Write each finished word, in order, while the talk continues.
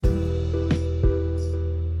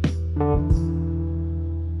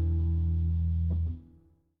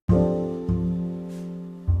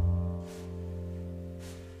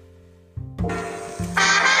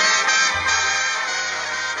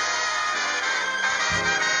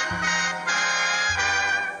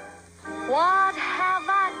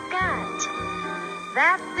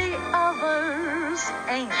that the others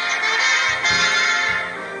ain't.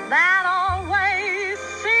 That always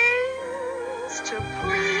seems to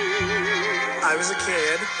please. I was a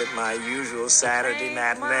kid at my usual Saturday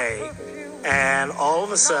matinee, and all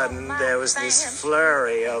of a sudden there was this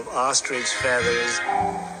flurry of ostrich feathers.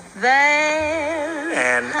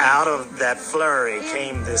 And out of that flurry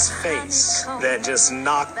came this face that just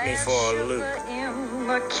knocked me for a loop.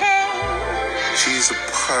 She's a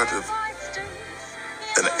part of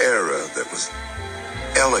an era that was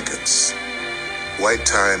elegance. White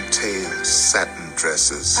time tailed satin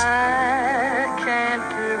dresses. I can't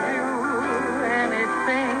give you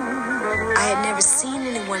anything. I had never seen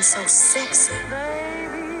anyone so sexy.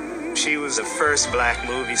 She was the first black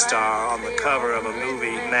movie star on the cover of a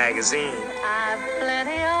movie magazine. I've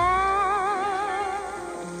plenty on.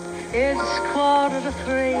 It's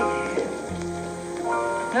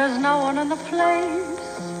 2:45. There's no one in the place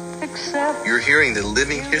except... You're hearing the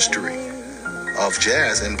living history of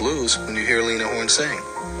jazz and blues when you hear Lena Horne sing.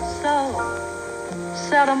 So,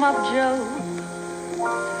 set 'em up, Joe.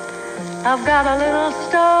 I've got a little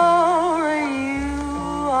story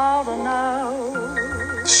you ought to know.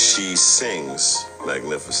 She sings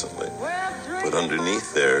magnificently, but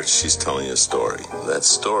underneath there, she's telling a story. That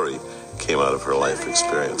story came out of her life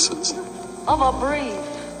experiences. Of a brief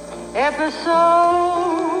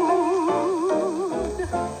episode.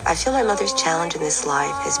 I feel my mother's challenge in this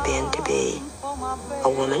life has been to be a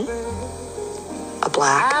woman, a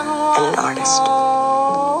black, and an artist.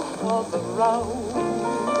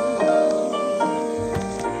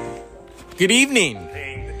 Good evening,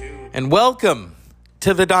 and welcome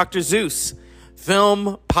to the Dr. Zeus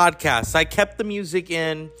Film Podcast. I kept the music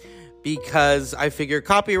in because I figure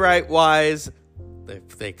copyright-wise,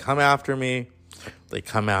 if they come after me, they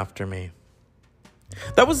come after me.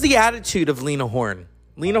 That was the attitude of Lena Horne.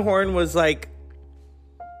 Lena Horne was like,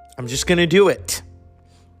 I'm just going to do it.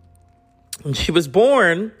 And she was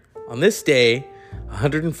born on this day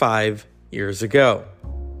 105 years ago.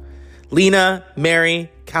 Lena Mary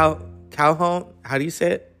Calhoun. How do you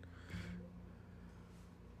say it?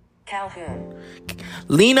 Calhoun.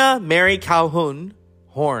 Lena Mary Calhoun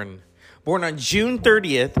Horne. Born on June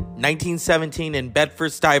 30th, 1917 in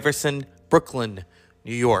Bedford-Stuyvesant, Brooklyn,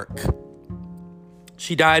 New York.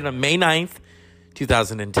 She died on May 9th,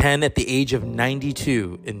 2010 at the age of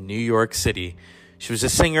 92 in New York City. She was a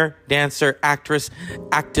singer, dancer, actress,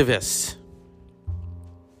 activist.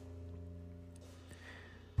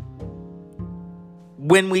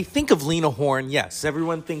 When we think of Lena Horne, yes,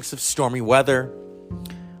 everyone thinks of Stormy Weather.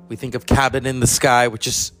 We think of Cabin in the Sky, which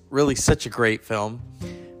is really such a great film.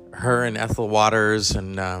 Her and Ethel Waters,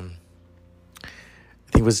 and I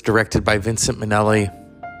think it was directed by Vincent Minnelli.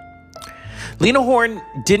 Lena Horne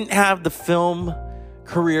didn't have the film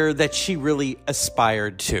career that she really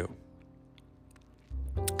aspired to.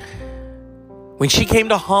 When she came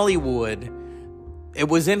to Hollywood, it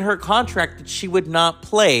was in her contract that she would not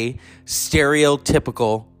play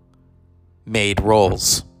stereotypical maid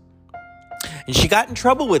roles. And she got in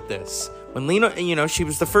trouble with this. When Lena, she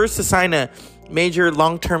was the first to sign a major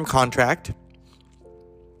long-term contract.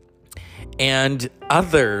 And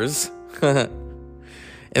others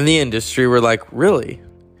in the industry were like, really?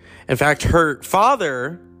 In fact, her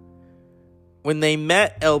father, when they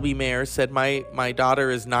met L.B. Mayer, said, my daughter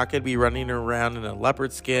is not going to be running around in a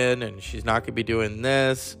leopard skin, and she's not going to be doing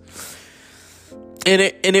this. And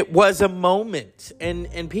it was a moment.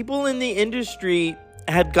 And people in the industry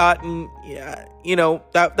had gotten,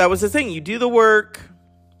 that was the thing. You do the work,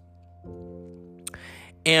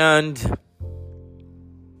 and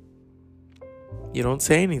you don't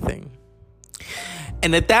say anything.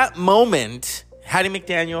 And at that moment, Hattie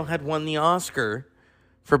McDaniel had won the Oscar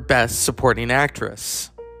for Best Supporting Actress.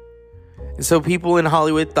 And so people in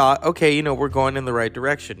Hollywood thought, okay, we're going in the right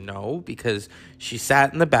direction. No, because she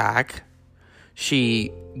sat in the back.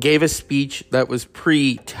 She gave a speech that was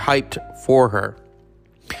pre-typed for her.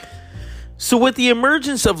 So with the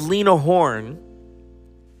emergence of Lena Horne,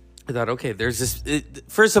 I thought, okay, there's this,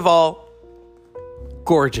 first of all,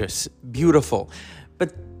 gorgeous, beautiful.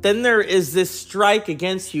 But then there is this strike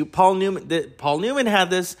against you. Paul Newman had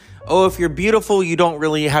this, if you're beautiful, you don't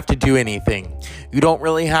really have to do anything. You don't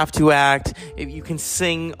really have to act. If you can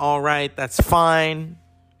sing, all right, that's fine.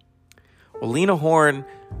 Well, Lena Horne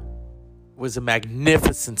was a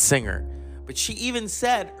magnificent singer. But she even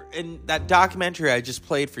said in that documentary I just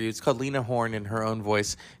played for you, it's called Lena Horne in Her Own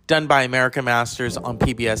Voice, done by American Masters on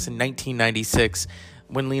PBS in 1996,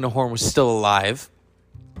 when Lena Horne was still alive.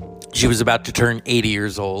 She was about to turn 80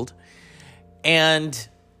 years old. And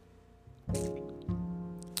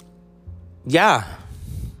yeah,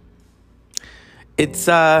 it's,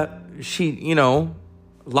 a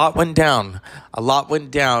lot went down.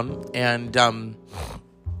 And,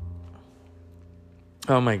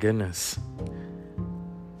 oh my goodness.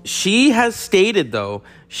 She has stated, though,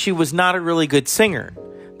 she was not a really good singer,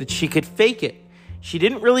 that she could fake it. She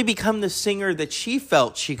didn't really become the singer that she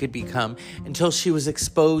felt she could become until she was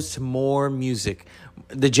exposed to more music.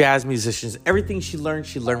 The jazz musicians, everything she learned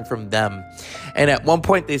from them. And at one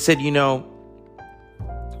point they said, you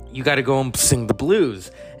got to go and sing the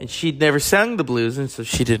blues. And she'd never sang the blues, and so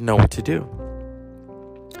she didn't know what to do.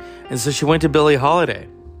 And so she went to Billie Holiday.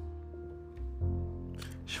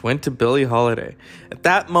 At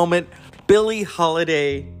that moment, Billie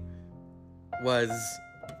Holiday was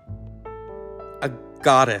a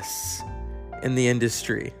goddess in the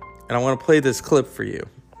industry. And I want to play this clip for you.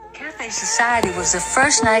 Cafe Society was the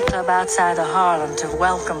first nightclub outside of Harlem to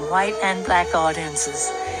welcome white and black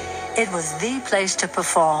audiences. It was the place to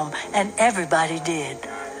perform, and everybody did.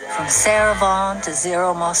 From Sarah Vaughan to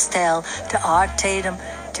Zero Mostel to Art Tatum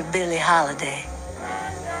to Billie Holiday.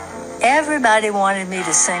 Everybody wanted me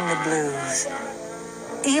to sing the blues,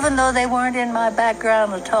 even though they weren't in my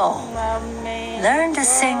background at all. Learn to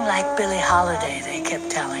sing like Billie Holiday, they kept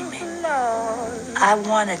telling me. I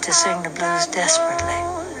wanted to sing the blues desperately,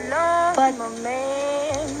 but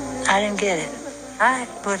I didn't get it. I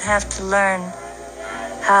would have to learn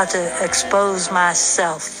how to expose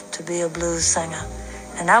myself to be a blues singer,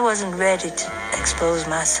 and I wasn't ready to expose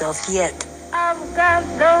myself yet. I've got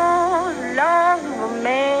those long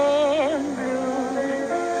man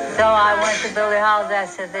blues. So I went to Billie Holiday. I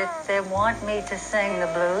said, they want me to sing the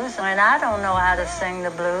blues, and I don't know how to sing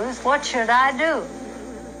the blues. What should I do?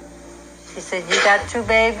 She said, you got 2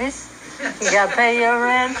 babies. You got to pay your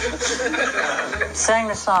rent. Sing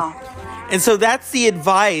the song. And so that's the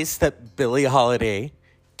advice that Billie Holiday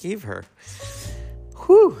gave her.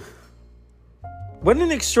 Whew. What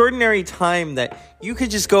an extraordinary time that you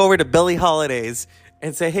could just go over to Billie Holiday's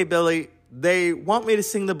and say, hey, Billie, they want me to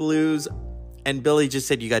sing the blues. And Billie just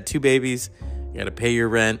said, you got 2 babies. You got to pay your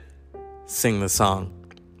rent. Sing the song.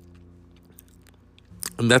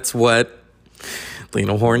 And that's what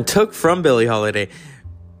Lena Horne took from Billie Holiday.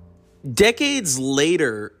 Decades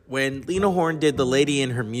later, when Lena Horne did The Lady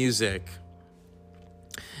in Her Music,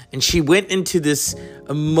 and she went into this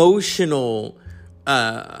emotional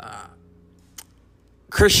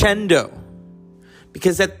crescendo,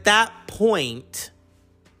 because at that point,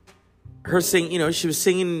 her singing, she was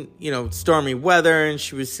singing, Stormy Weather, and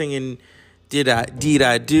she was singing Did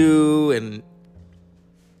I Do, and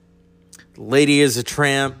Lady is a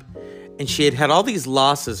Tramp, and she had all these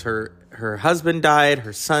losses. Her husband died,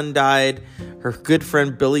 her son died, her good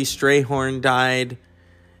friend Billy Strayhorn died,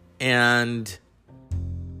 and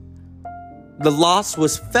the loss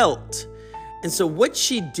was felt. And so what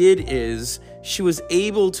she did is she was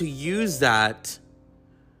able to use that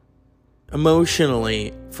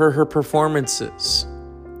emotionally for her performances.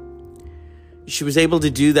 She was able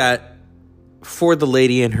to do that for The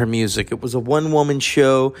Lady in Her Music. It was a one-woman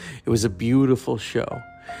show. It was a beautiful show.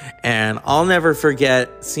 And I'll never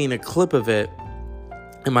forget seeing a clip of it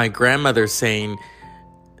and my grandmother saying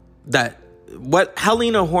that how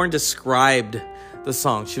Lena Horne described the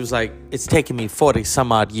song. She was like, it's taken me 40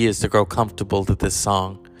 some odd years to grow comfortable to this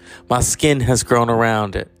song. My skin has grown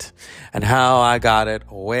around it. And how I got it,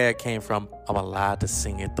 or where it came from, I'm allowed to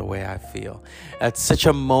sing it the way I feel. That's such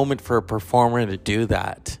a moment for a performer to do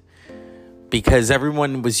that. Because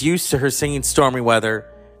everyone was used to her singing Stormy Weather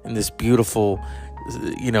in this beautiful,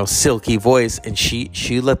 silky voice. And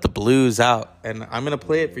she let the blues out. And I'm going to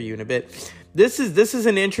play it for you in a bit. This is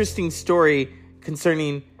an interesting story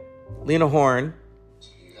concerning Lena Horne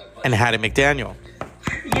and Hattie McDaniel.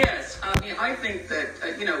 Yes, I think that,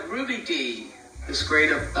 Ruby Dee, this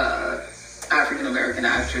great African-American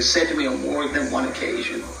actress, said to me on more than one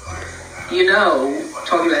occasion,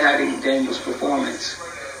 talking about Hattie McDaniel's performance,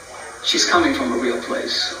 she's coming from a real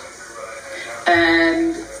place.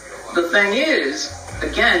 And the thing is,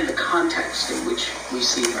 again, the context in which we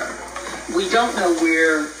see her. We don't know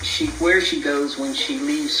where she goes when she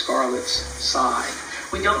leaves Scarlett's side.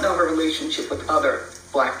 We don't know her relationship with other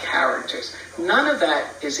Black characters. None of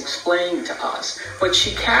that is explained to us, but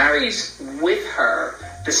she carries with her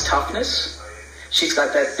this toughness. She's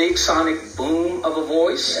got that big sonic boom of a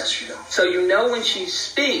voice. Yes, she does. So when she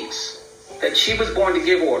speaks that she was born to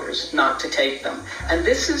give orders, not to take them. And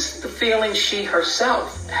this is the feeling she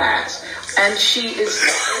herself has. And she's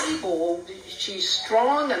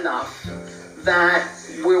strong enough that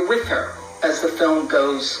we're with her as the film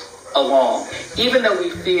goes along, even though we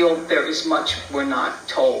feel there is much we're not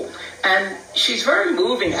told. And she's very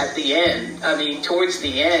moving at the end. I mean, towards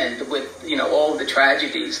the end, with all the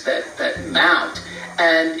tragedies that mount,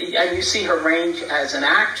 and you see her range as an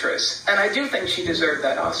actress. And I do think she deserved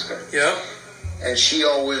that Oscar. Yeah. And she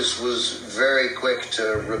always was very quick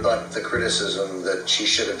to rebut the criticism that she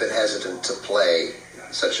should have been hesitant to play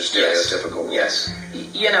such a stereotypical role. Yes.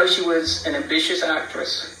 She was an ambitious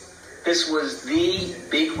actress. This was the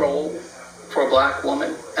big role for a black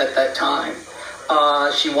woman at that time.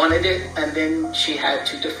 She wanted it, and then she had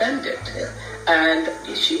to defend it. Yeah.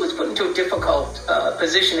 And she was put into a difficult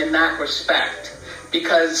position in that respect,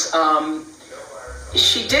 because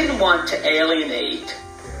she didn't want to alienate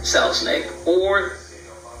Selznick or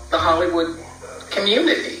the Hollywood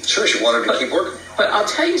community. Sure, she wanted to keep working. But I'll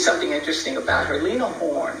tell you something interesting about her. Lena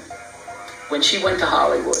Horne, when she went to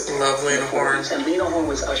Hollywood. Love Lena Horne. And Lena Horne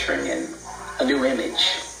was ushering in a new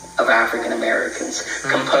image of African Americans,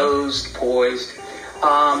 composed, poised.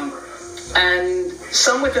 And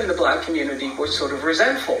some within the black community were sort of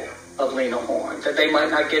resentful of Lena Horne, that they might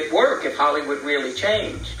not get work if Hollywood really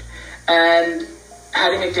changed. And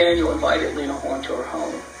Hattie McDaniel invited Lena Horne to her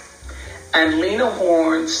home. And Lena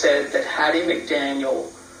Horne said that Hattie McDaniel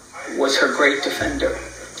was her great defender.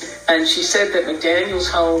 And she said that McDaniel's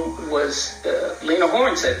home was, Lena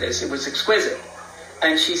Horne said this, it was exquisite.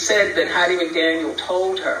 And she said that Hattie McDaniel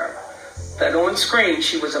told her that on screen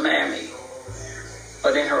she was a mammy,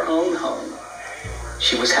 but in her own home,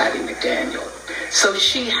 she was Hattie McDaniel. So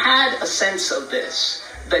she had a sense of this,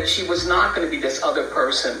 that she was not going to be this other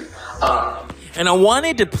person. And I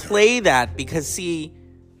wanted to play that because, see,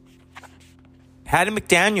 Hattie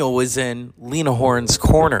McDaniel was in Lena Horne's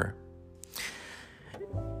corner.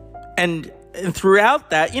 And throughout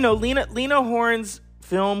that, Lena Horne's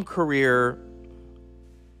film career,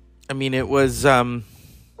 I mean, it was, like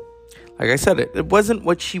I said, it wasn't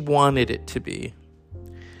what she wanted it to be.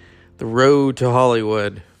 The road to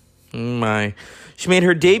Hollywood. Oh my. She made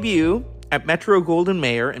her debut at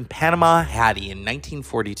Metro-Goldwyn-Mayer in Panama Hattie in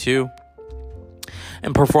 1942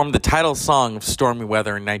 and performed the title song of Stormy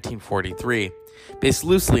Weather in 1943, based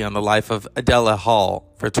loosely on the life of Adela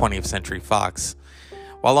Hall for 20th Century Fox.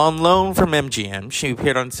 While on loan from MGM, she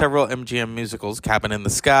appeared on several MGM musicals, Cabin in the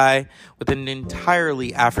Sky, with an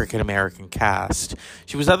entirely African-American cast.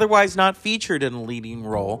 She was otherwise not featured in a leading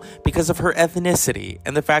role because of her ethnicity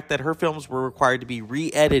and the fact that her films were required to be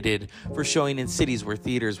re-edited for showing in cities where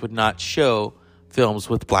theaters would not show films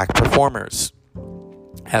with black performers.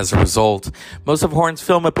 As a result, most of Horne's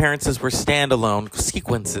film appearances were standalone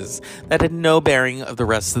sequences that had no bearing of the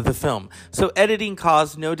rest of the film, so editing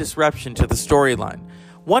caused no disruption to the storyline.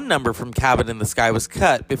 One number from Cabin in the Sky was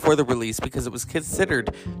cut before the release because it was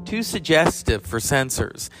considered too suggestive for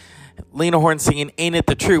censors. Lena Horne singing Ain't It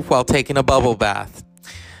the Truth while taking a bubble bath.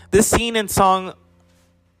 This scene and song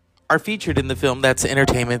are featured in the film That's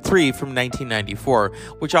Entertainment 3 from 1994,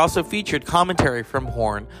 which also featured commentary from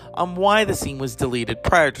Horne on why the scene was deleted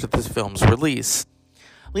prior to this film's release.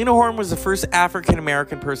 Lena Horne was the first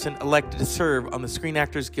African-American person elected to serve on the Screen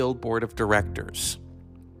Actors Guild Board of Directors.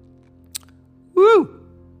 Woo!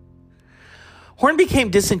 Horne became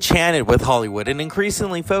disenchanted with Hollywood and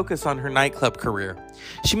increasingly focused on her nightclub career.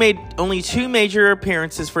 She made only 2 major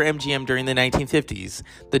appearances for MGM during the 1950s,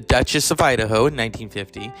 The Duchess of Idaho in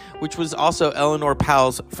 1950, which was also Eleanor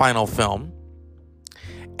Powell's final film,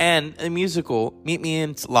 and the musical Meet Me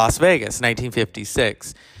in Las Vegas,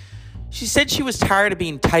 1956. She said she was tired of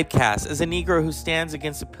being typecast as a Negro who stands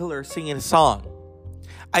against a pillar singing a song.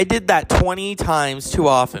 I did that 20 times too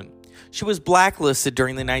often. She was blacklisted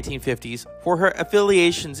during the 1950s for her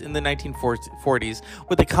affiliations in the 1940s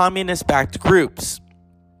with the communist-backed groups.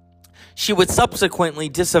 She would subsequently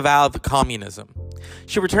disavow the communism.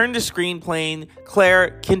 She returned to screen playing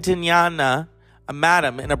Claire Quintanilla, a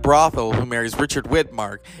madam in a brothel who marries Richard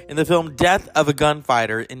Widmark, in the film Death of a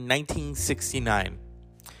Gunfighter in 1969.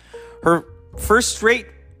 Her first straight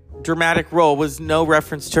dramatic role was no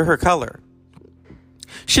reference to her color.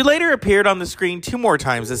 She later appeared on the screen 2 more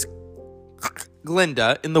times as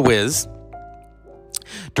Glinda in The Wiz,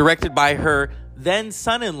 directed by her then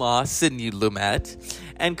son-in-law Sidney Lumet,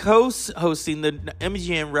 and co-hosting the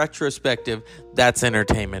MGM retrospective That's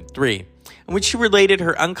Entertainment 3, in which she related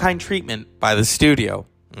her unkind treatment by the studio.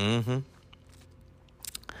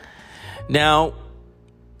 Now,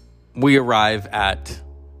 we arrive at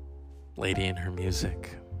Lady and Her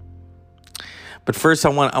Music. But first, I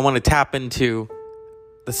want to tap into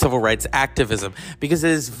the civil rights activism, because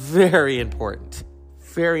it is very important.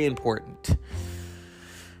 Very important.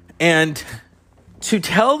 And to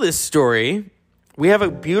tell this story, we have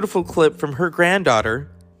a beautiful clip from her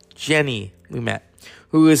granddaughter, Jenny Lumet,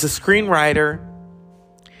 who is a screenwriter,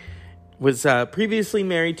 was previously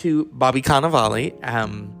married to Bobby Cannavale.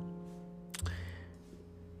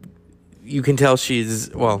 You can tell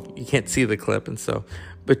you can't see the clip,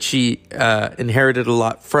 but she inherited a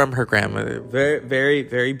lot from her grandmother. Very, very,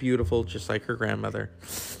 very beautiful, just like her grandmother.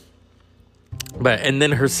 And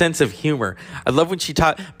then her sense of humor. I love when she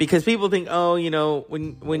talks, because people think,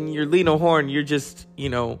 when you're Lena Horne, you're just,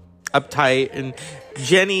 uptight. And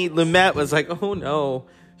Jenny Lumet was like, oh no,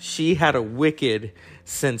 she had a wicked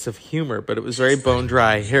sense of humor, but it was very bone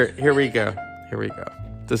dry. Here we go.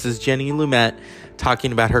 This is Jenny Lumet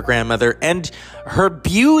talking about her grandmother and her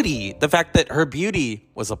beauty. The fact that her beauty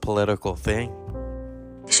was a political thing.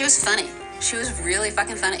 She was funny. She was really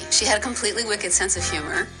fucking funny. She had a completely wicked sense of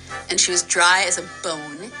humor, and she was dry as a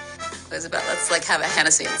bone. It was about, let's have a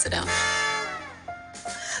Hennessy and sit down.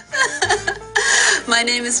 My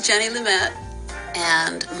name is Jenny Lumet,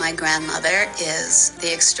 and my grandmother is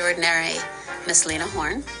the extraordinary Miss Lena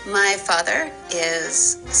Horne. My father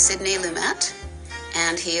is Sidney Lumet,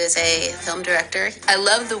 and he is a film director. I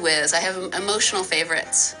love The Wiz. I have emotional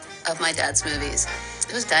favorites of my dad's movies.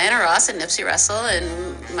 It was Diana Ross and Nipsey Russell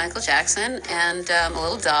and Michael Jackson and a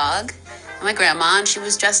little dog. And my grandma, and she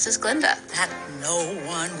was dressed as Glinda. That no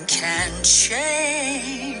one can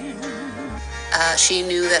change. She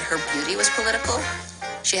knew that her beauty was political.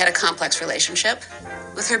 She had a complex relationship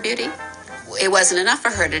with her beauty. It wasn't enough for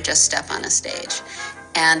her to just step on a stage.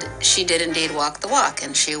 And she did indeed walk the walk,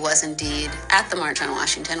 and she was indeed at the March on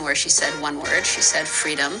Washington, where she said one word. She said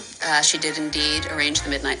freedom. She did indeed arrange the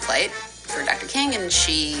midnight flight for Dr. King, and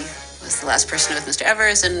she was the last person with Mr.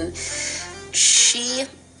 Evers, and she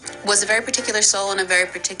was a very particular soul in a very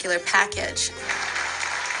particular package.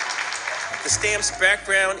 The stamp's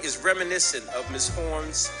background is reminiscent of Miss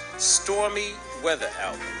Horne's Stormy Weather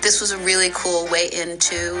album. This was a really cool way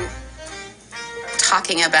into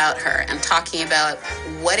talking about her and talking about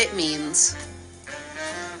what it means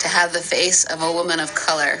to have the face of a woman of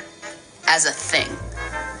color as a thing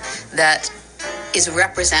that is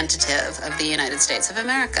representative of the United States of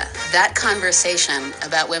America. That conversation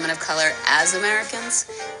about women of color as Americans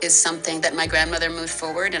is something that my grandmother moved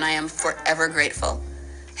forward, and I am forever grateful.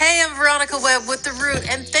 Hey, I'm Veronica Webb with The Root,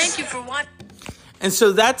 and thank you for watching. And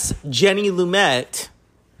so that's Jenny Lumet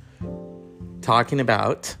talking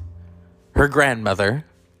about her grandmother,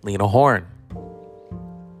 Lena Horne.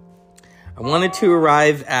 I wanted to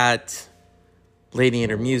arrive at Lady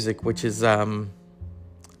and Her Music, which is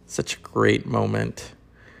such a great moment.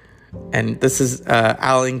 And this is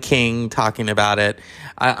Alan King talking about it.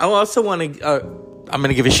 I also want to, I'm going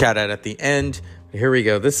to give a shout out at the end. Here we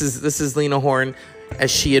go. This is Lena Horne as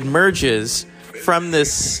she emerges from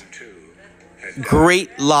this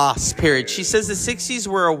great loss period. She says the 60s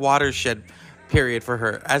were a watershed period for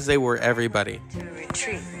her, as they were everybody. To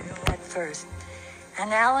retreat at first.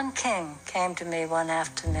 And Alan King came to me one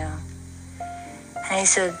afternoon. And he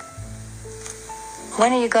said,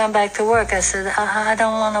 when are you going back to work? I said, I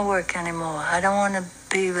don't want to work anymore. I don't want to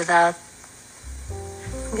be without,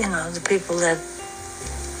 the people that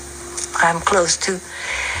I'm close to.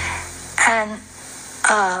 And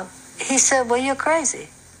he said, well, you're crazy.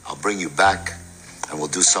 I'll bring you back and we'll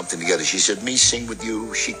do something together. She said, me sing with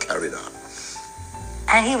you. She carried on.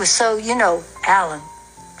 And he was so, Alan,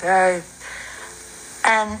 very,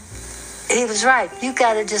 and he was right. You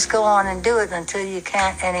got to just go on and do it until you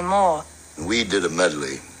can't anymore. We did a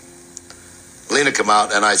medley. Lena come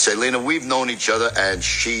out and I say, Lena, we've known each other. And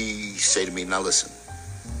she say to me, now listen.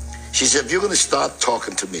 She said, if you're going to start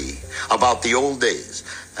talking to me about the old days,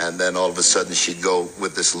 and then all of a sudden she'd go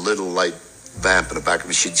with this little light vamp in the back of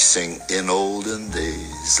me, she'd sing, in olden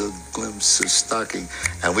days, a glimpse of stocking.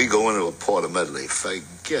 And we go into a Porter medley.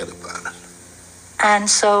 Forget about it. And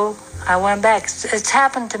so I went back. It's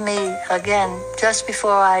happened to me again just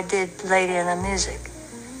before I did Lady and the Music.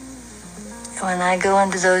 When I go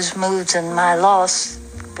into those moods and my loss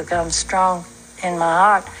becomes strong in my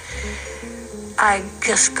heart, I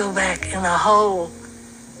just go back in a hole.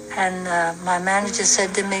 And my manager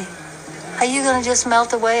said to me, are you going to just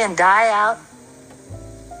melt away and die out?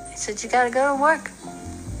 He said, you got to go to work.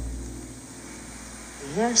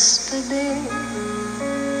 Yesterday,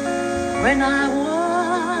 when I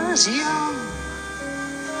was young,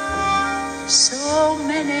 so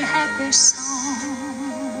many happy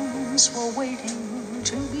songs were waiting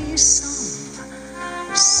to be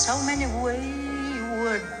sung. So many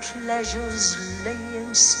wayward pleasures lay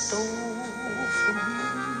in store for me.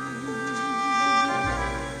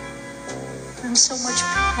 And so much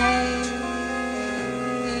pain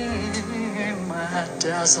my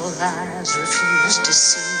dazzled eyes refused to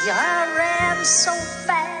see. I ran so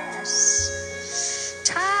fast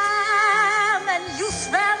youth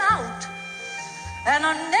ran out. And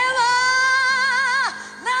I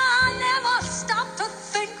never stopped to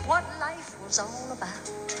think what life was all about.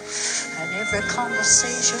 And every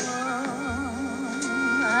conversation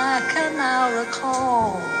I can now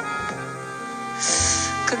recall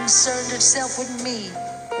concerned itself with me.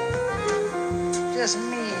 Just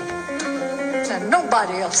me. And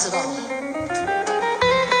nobody else at all.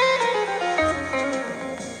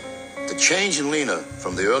 The change in Lena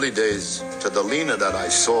from the early days to the Lena that I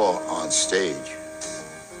saw on stage.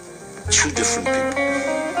 Two different people.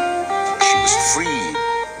 She was free.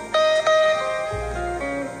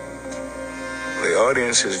 The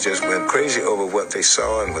audiences just went crazy over what they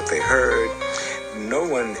saw and what they heard. No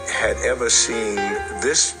one had ever seen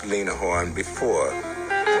this Lena Horne before.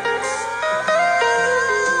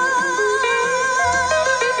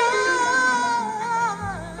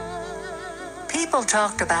 People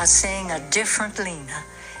talked about seeing a different Lena,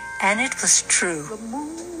 and it was true.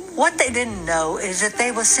 What they didn't know is that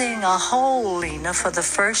they were seeing a whole Lena for the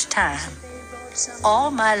first time.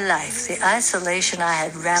 All my life, the isolation I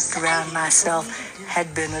had wrapped around myself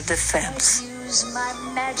had been a defense.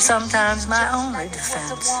 Sometimes my only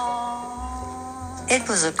defense. It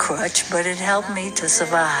was a crutch, but it helped me to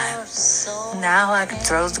survive. Now I could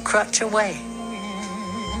throw the crutch away.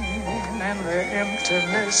 And the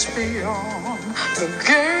emptiness beyond the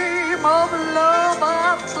game of love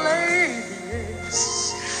I played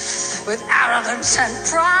with arrogance and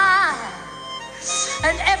pride.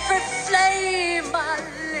 And every flame I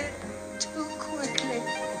lit too quickly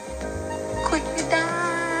died.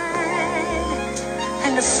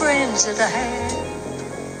 And the friends that I had,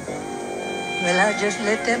 well, I just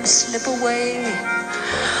let them slip away.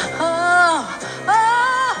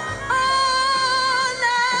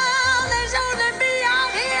 Now there's only me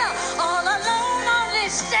out here, all alone on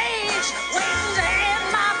this stage, waiting to end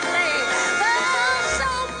my play. There's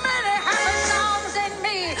so many happy songs in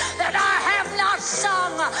me that I have not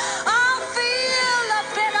sung. I feel the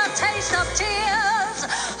bitter taste of tears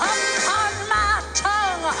upon my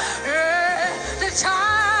tongue. The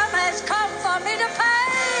time has come for me to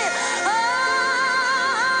pay. I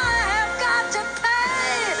have got to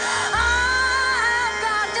pay. I have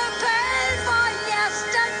got to pay for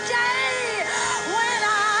yesterday when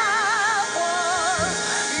I was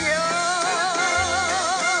young.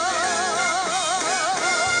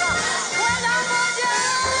 When I was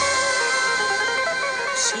young.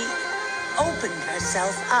 She opened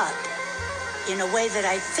herself up in a way that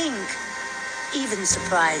I think even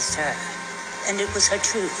surprised her. And it was her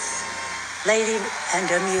truth. Lady and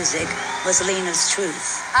her music was Lena's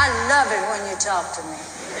truth. I love it when you talk to me.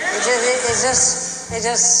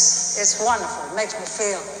 It's wonderful. It makes me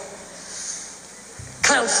feel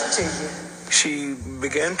close to you. She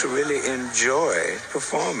began to really enjoy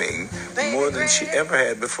performing more than she ever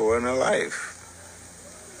had before in her life.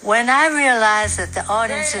 When I realized that the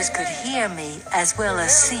audiences could hear me as well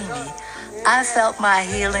as see me, I felt my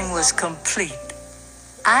healing was complete.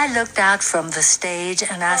 I looked out from the stage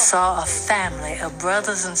and I saw a family of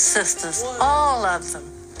brothers and sisters, all of them.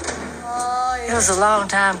 It was a long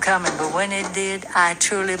time coming, but when it did, I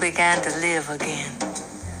truly began to live again.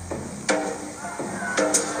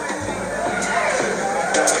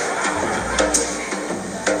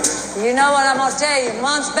 You know what I'm gonna tell you?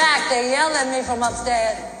 Months back, they yelled at me from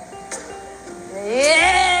upstairs.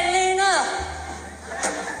 Yeah, Lena,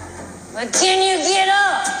 but can you get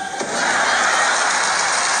up?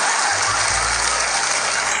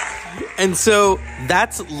 And so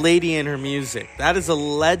that's Lady and her music. That is a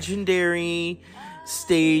legendary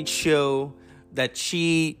stage show that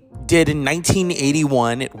she did in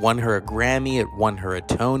 1981. It won her a Grammy. It won her a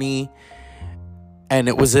Tony. And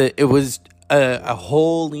it was a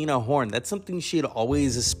whole Lena Horne. That's something she had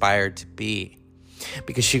always aspired to be.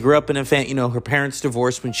 Because she grew up in a family, her parents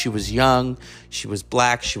divorced when she was young. She was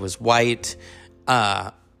black. She was white.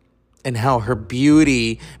 And how her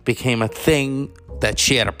beauty became a thing that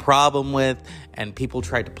she had a problem with, and people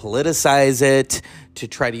tried to politicize it to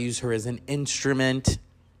try to use her as an instrument.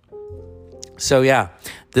 So yeah,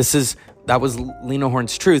 that was Lena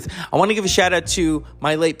Horne's truth. I want to give a shout out to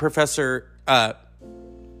my late professor,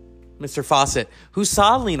 Mr. Fawcett, who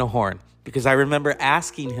saw Lena Horne, because I remember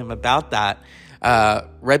asking him about that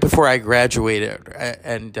right before I graduated,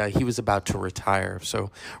 and he was about to retire.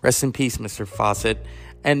 So rest in peace, Mr. Fawcett.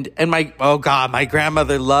 And my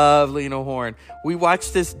grandmother loved Lena Horne. We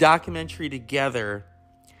watched this documentary together,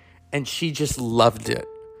 and she just loved it.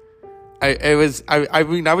 I was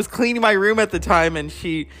cleaning my room at the time, and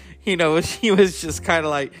she was just kind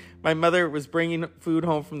of like my mother was bringing food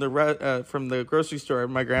home from the grocery store,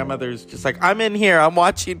 and my grandmother's just like, I'm in here. I'm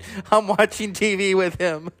watching TV with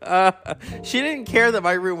him. She didn't care that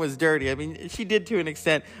my room was dirty. I mean, she did to an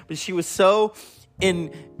extent, but she was so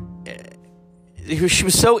into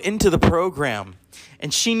the program.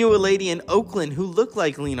 And she knew a lady in Oakland who looked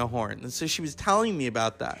like Lena Horne. And so she was telling me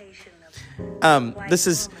about that. This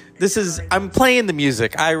is, I'm playing the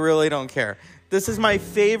music. I really don't care. This is my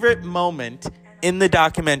favorite moment in the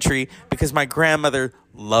documentary because my grandmother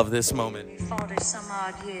loved this moment. 40 some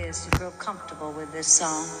odd years to grow comfortable with this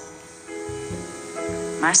song.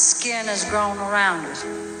 My skin has grown around it.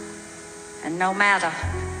 And no matter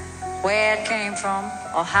where it came from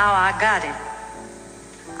or how I got it,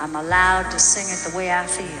 I'm allowed to sing it the way I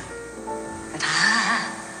feel. But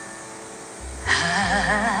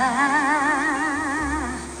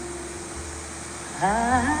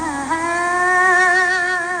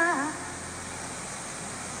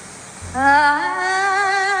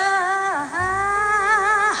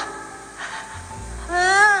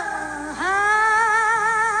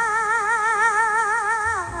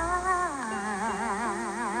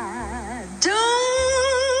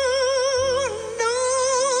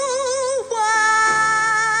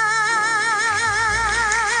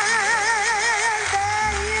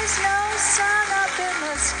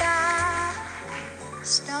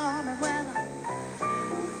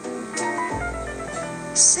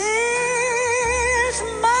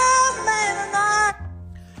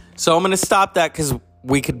So I'm going to stop that because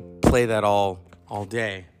we could play that all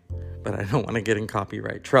day, but I don't want to get in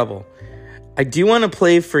copyright trouble. I do want to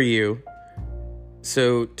play for you.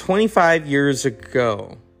 So 25 years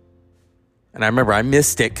ago, and I remember I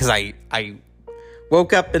missed it because I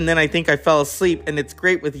woke up and then I think I fell asleep, and it's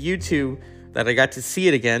great with YouTube that I got to see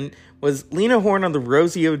it again, was Lena Horne on the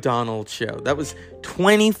Rosie O'Donnell show. That was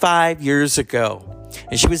 25 years ago,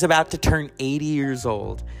 and she was about to turn 80 years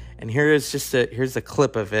old. And here's a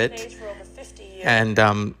clip of it. And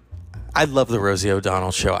I love the Rosie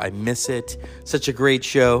O'Donnell show. I miss it. Such a great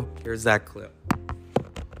show. Here's that clip.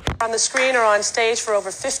 On the screen or on stage for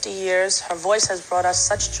over 50 years, her voice has brought us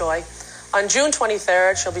such joy. On June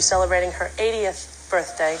 23rd, she'll be celebrating her 80th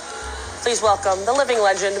birthday. Please welcome the living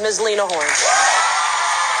legend, Ms. Lena Horne.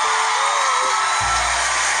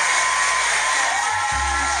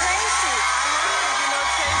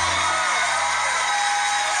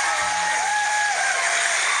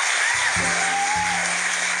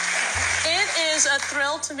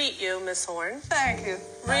 Thrill to meet you, Miss Horne. Thank you.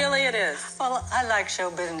 Really, it is. Well, I like show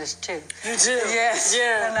business too. You do? Yes.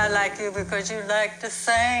 Yeah. And I like you because you like to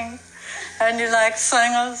sing, and you like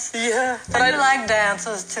singers. Yeah. But you like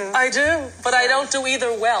dancers too. I do, but I don't do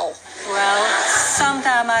either well. Well,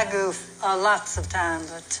 sometimes I goof, lots of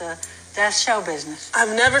times, but that's show business.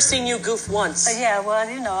 I've never seen you goof once. Yeah, well,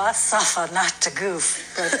 you know, I suffer not to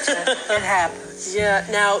goof, but it happens. Yeah.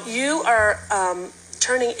 Now, you are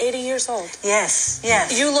turning 80 years old. Yes,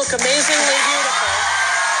 yes. You look amazingly beautiful.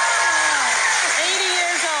 80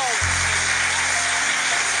 years old.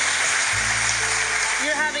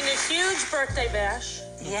 You're having a huge birthday bash.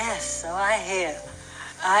 Yes, so I hear.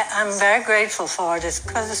 I'm very grateful for it. It's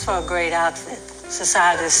because it's for a great outfit,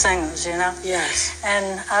 Society of Singers, you know? Yes.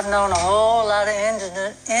 And I've known a whole lot of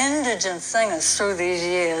indigent singers through these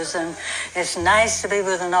years, and it's nice to be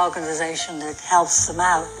with an organization that helps them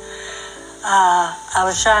out. I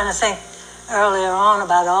was trying to think earlier on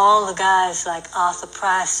about all the guys like Arthur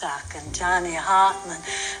Prysock and Johnny Hartman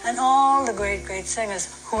and all the great, great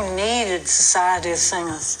singers who needed Society of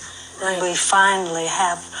Singers. Right. And we finally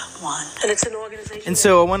have one. And it's an organization. And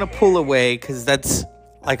so I want to pull away because that's,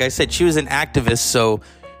 like I said, she was an activist, so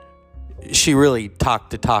she really talked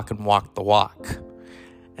the talk and walked the walk.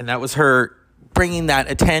 And that was her bringing that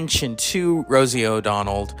attention to Rosie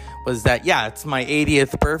O'Donnell, was that, yeah, it's my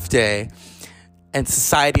 80th birthday, and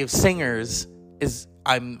Society of Singers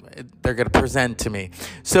they're going to present to me.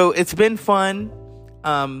 So it's been fun.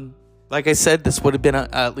 Like I said, this would have been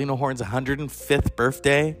Lena Horne's 105th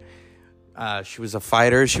birthday. She was a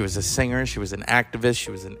fighter. She was a singer. She was an activist.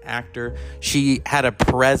 She was an actor. She had a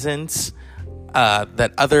presence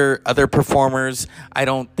that other performers, I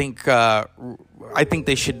think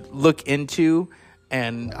they should look into.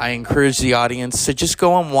 And I encourage the audience to just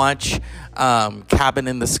go and watch Cabin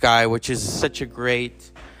in the Sky, which is such a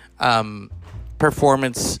great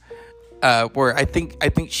performance. Where I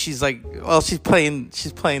think she's like, well, she's playing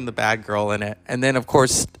the bad girl in it, and then of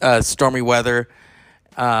course Stormy Weather,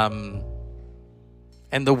 and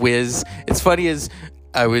The Wiz. It's funny as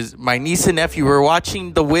my niece and nephew were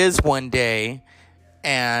watching The Wiz one day,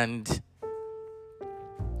 and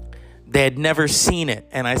they had never seen it,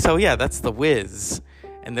 and I said, oh, yeah, that's The Wiz.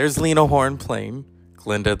 And there's Lena Horne playing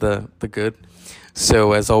Glinda the Good.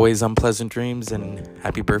 So as always, unpleasant dreams and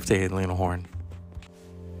happy birthday, Lena Horne.